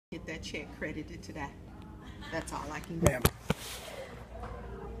Get that check credited today. That's all I can do. Ma'am,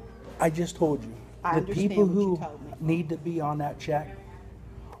 I just told you, I the understand people what you who told me. need to be on that check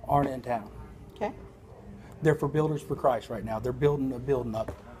aren't in town. Okay? They're for Builders for Christ right now. They're building a building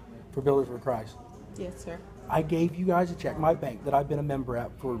up for Builders for Christ. Yes, sir. I gave you guys a check, my bank, that I've been a member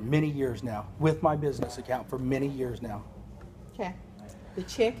at for many years now, with my business account for many years now. Okay. The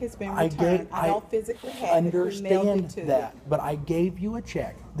check has been I returned. gave- I don't physically have it. We mailed it understand to that, you. but I gave you a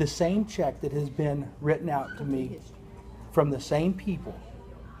check, the same check that has been written out to me from the same people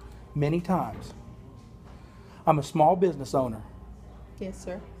many times. I'm a small business owner. Yes,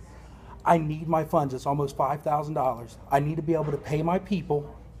 sir. I need my funds. It's almost $5,000. I need to be able to pay my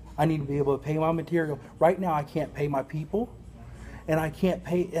people. I need to be able to pay my material. Right now, I can't pay my people, and I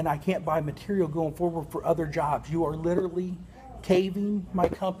can't buy material going forward for other jobs. You are literally caving my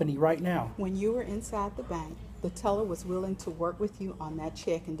company right now. When you were inside the bank, the teller was willing to work with you on that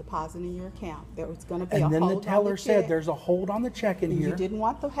check and deposit in your account. There was going to be a And then hold the on teller the said, check. "There's a hold on the check in You here." didn't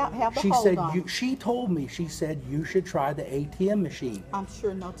want to have the She hold said, on. she told me, she said, you should try the ATM machine. I'm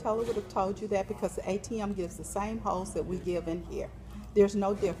sure no teller would have told you that because the ATM gives the same holds that we give in here. There's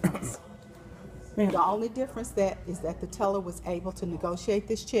no difference. Ma'am, The only difference that is that the teller was able to negotiate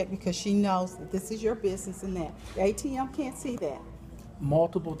this check because she knows that this is your business and that. The ATM can't see that.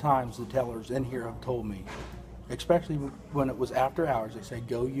 multiple times the tellers in here have told me, especially when it was after hours, they said,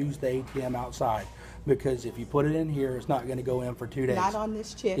 go use the ATM outside, because if you put it in here, it's not going to go in for 2 days. Not on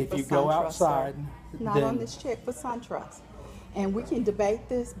this check If for you go SunTrust, outside, sir. Not on this check for SunTrust. And we can debate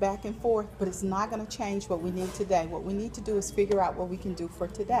this back and forth, but it's not going to change what we need today. What we need to do is figure out what we can do for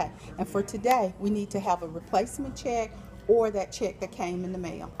today. And for today, we need to have a replacement check or that check that came in the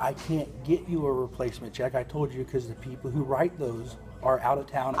mail. I can't get you a replacement check. I told you, because the people who write those are out of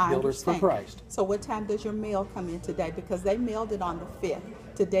town at I Builders for understand. Christ. So what time does your mail come in today? Because they mailed it on the 5th.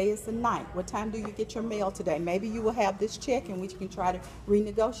 Today is the 9th. What time do you get your mail today? Maybe you will have this check and we can try to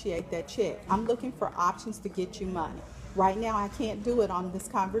renegotiate that check. I'm looking for options to get you money. Right now, I can't do it on this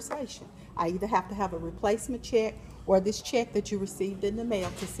conversation. I either have to have a replacement check or this check that you received in the mail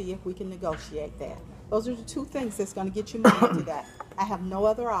to see if we can negotiate that. Those are the two things that's going to get you money today. I have no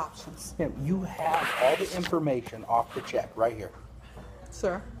other options. Ma'am, you have all the information off the check right here.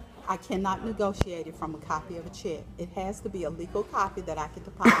 Sir, I cannot negotiate it from a copy of a check. It has to be a legal copy that I can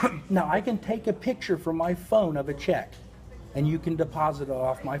deposit. Now, I can take a picture from my phone of a check, and you can deposit it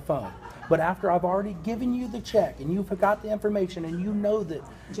off my phone. But after I've already given you the check, and you've got the information, and you know that...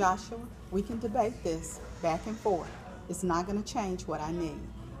 Joshua, we can debate this back and forth. It's not going to change what I need.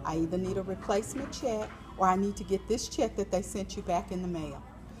 I either need a replacement check or I need to get this check that they sent you back in the mail.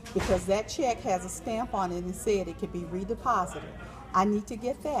 Because that check has a stamp on it and said it could be redeposited. I need to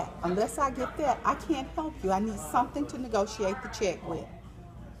get that. Unless I get that, I can't help you. I need something to negotiate the check with.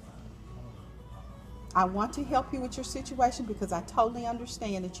 I want to help you with your situation because I totally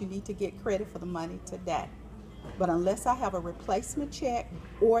understand that you need to get credit for the money today. But unless I have a replacement check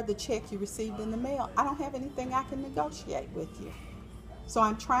or the check you received in the mail, I don't have anything I can negotiate with you. So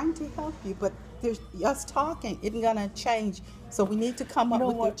I'm trying to help you, but there's us talking isn't going to change. So we need to come up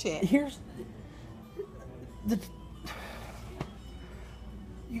with your check. Here's the...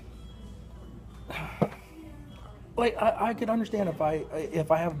 Like, I could understand if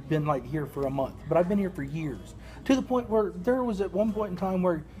I have been like here for a month, but I've been here for years, to the point where there was at one point in time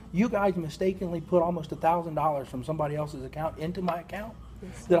where you guys mistakenly put almost $1,000 from somebody else's account into my account.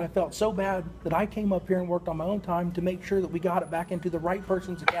 Yes. That I felt so bad that I came up here and worked on my own time to make sure that we got it back into the right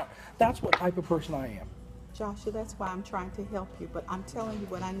person's account. That's what type of person I am. Joshua, that's why I'm trying to help you, but I'm telling you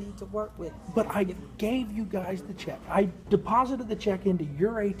what I need to work with. But I gave you guys the check. I deposited the check into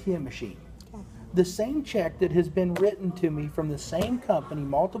your ATM machine. Okay. The same check that has been written to me from the same company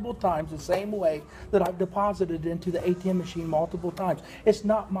multiple times, the same way that I've deposited into the ATM machine multiple times. It's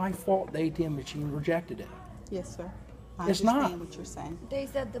not my fault the ATM machine rejected it. Yes, sir. I It's understand not. what you're saying. They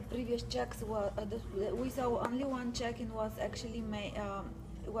said the previous checks were, we saw only one check and was actually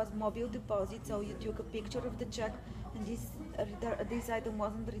it was mobile deposit, so you took a picture of the check and this item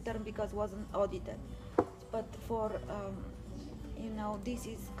wasn't returned because wasn't audited. But for, this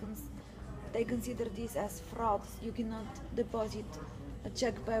is, they consider this as fraud. You cannot deposit a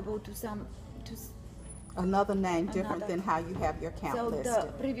check payable to Another name different Another. than how you have your account so listed.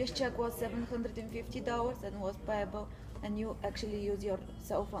 the previous check was $750 and was payable, and you actually use your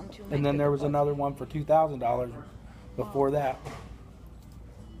cell phone to make And then the there was deposit. another one for $2,000 before that.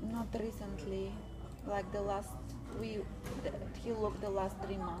 Not recently, like the last, he looked the last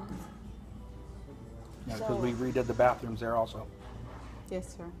 3 months. Because So- we redid the bathrooms there also.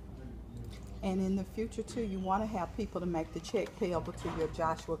 Yes, sir. And in the future too, you want to have people to make the check payable to your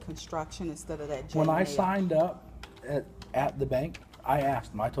Joshua Construction instead of that J When I Mail. signed up at the bank, I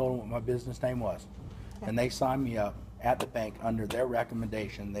asked them, I told them what my business name was. And they signed me up at the bank under their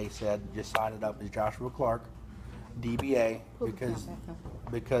recommendation. They said, just sign it up as Joshua Clark, DBA, Pull the count back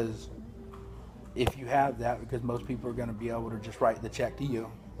up. because if you have that, because most people are going to be able to just write the check to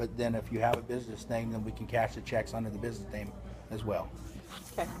you. But then if you have a business name, then we can cash the checks under the business name as well.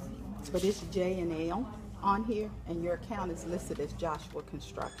 Okay, but it's J&L on here, and your account is listed as Joshua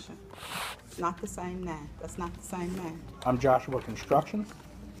Construction. It's not the same name. That's not the same name. I'm Joshua Construction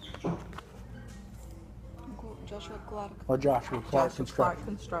Joshua Clark. or Joshua Clark Joshua Construction. Clark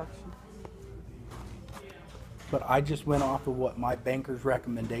Construction. But I just went off of what my banker's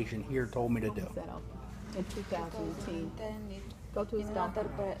recommendation here told me to do. Is that open? In 2010. 2010 it, Go to his in another,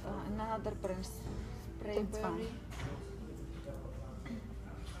 document. another branch, That's fine. Sprayberry.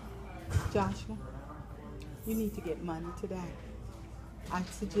 Joshua, you need to get money today. I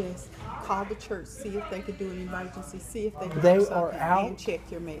suggest call the church, see if they could do an emergency, see if they could They do are something, out. and check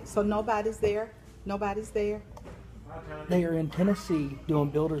your mail. So nobody's there? Nobody's there? They are in Tennessee doing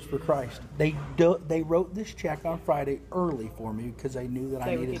Builders for Christ. They wrote this check on Friday early for me because they knew that I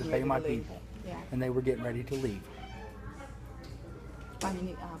They were needed to getting pay ready my to leave. people. Yeah. And they were getting ready to leave. How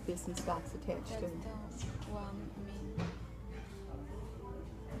many business docs attached That's to it? the one, I mean,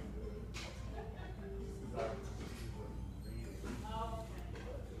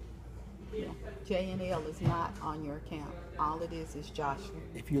 Yeah. J&L is not on your account. All it is Joshua.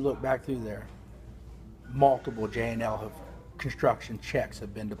 If you look back through there, multiple J&L construction checks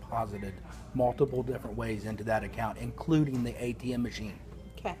have been deposited multiple different ways into that account, including the ATM machine.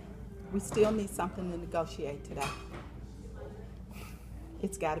 Okay. We still need something to negotiate today.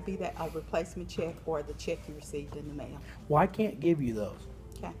 It's got to be a replacement check or the check you received in the mail. Well, I can't give you those.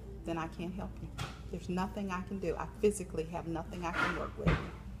 Okay, then I can't help you. There's nothing I can do. I physically have nothing I can work with.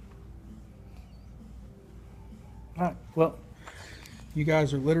 All right. Well, you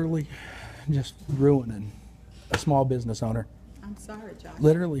guys are literally just ruining a small business owner. I'm sorry, Josh.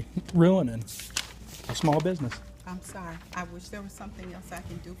 Literally ruining a small business. I'm sorry. I wish there was something else I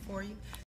can do for you.